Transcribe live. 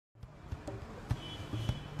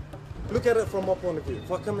Look at it from my point of view.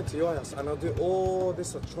 If I come into your house and I do all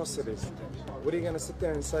these atrocities, what are you going to sit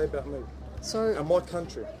there and say about me and my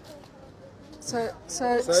country? There's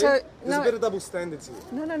a bit of double standards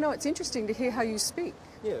here. No. It's interesting to hear how you speak.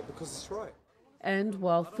 Yeah, because it's right. And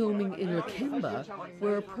while filming in Lakemba,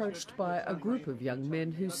 we're approached by a group of young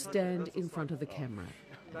men who stand in front of the camera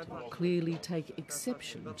and clearly take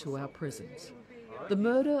exception to our presence. The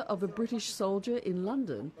murder of a British soldier in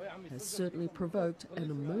London has certainly provoked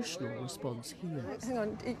an emotional response here. Hang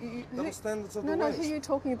on. Double standards of the No, West. who are you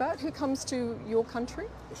talking about? Who comes to your country?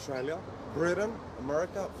 Australia, Britain,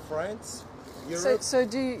 America, France, Europe. So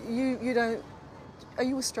do you don't... Are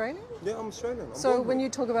you Australian? Yeah, I'm Australian. So when you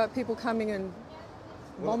talk about people coming and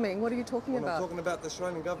bombing, what are you talking about? I'm talking about the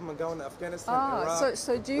Australian government going to Afghanistan, Iraq,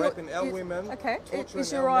 so do you, raping our women, okay,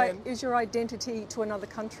 torturing is your identity to another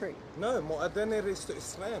country? No, my identity is to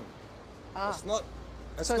Islam. It's not.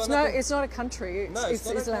 It's not a country. It's not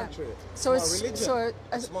Islam. a country. So it's my religion.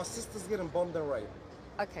 It's my sister's getting bombed and raped.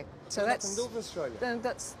 Okay, so that's nothing to do with Australia. Then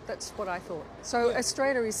that's what I thought. So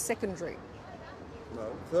Australia is secondary. No,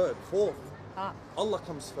 third, fourth. Allah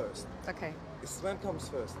comes first. Okay. Islam comes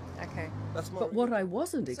first. Okay. That's my But what I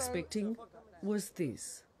wasn't expecting was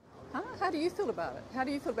this. How do you feel about it? How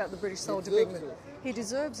do you feel about the British soldier being there? He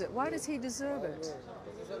deserves it. Why does he deserve it?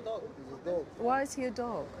 He's a dog. He's a dog. Why is he a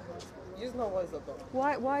dog? He's not why he's a dog.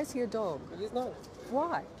 Why is he a dog? He's not.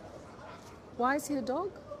 Why? Why is he a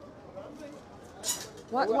dog?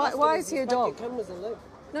 Why is he a dog? Cameras alive.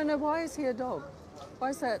 No, why is he a dog? Why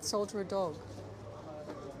is that soldier a dog?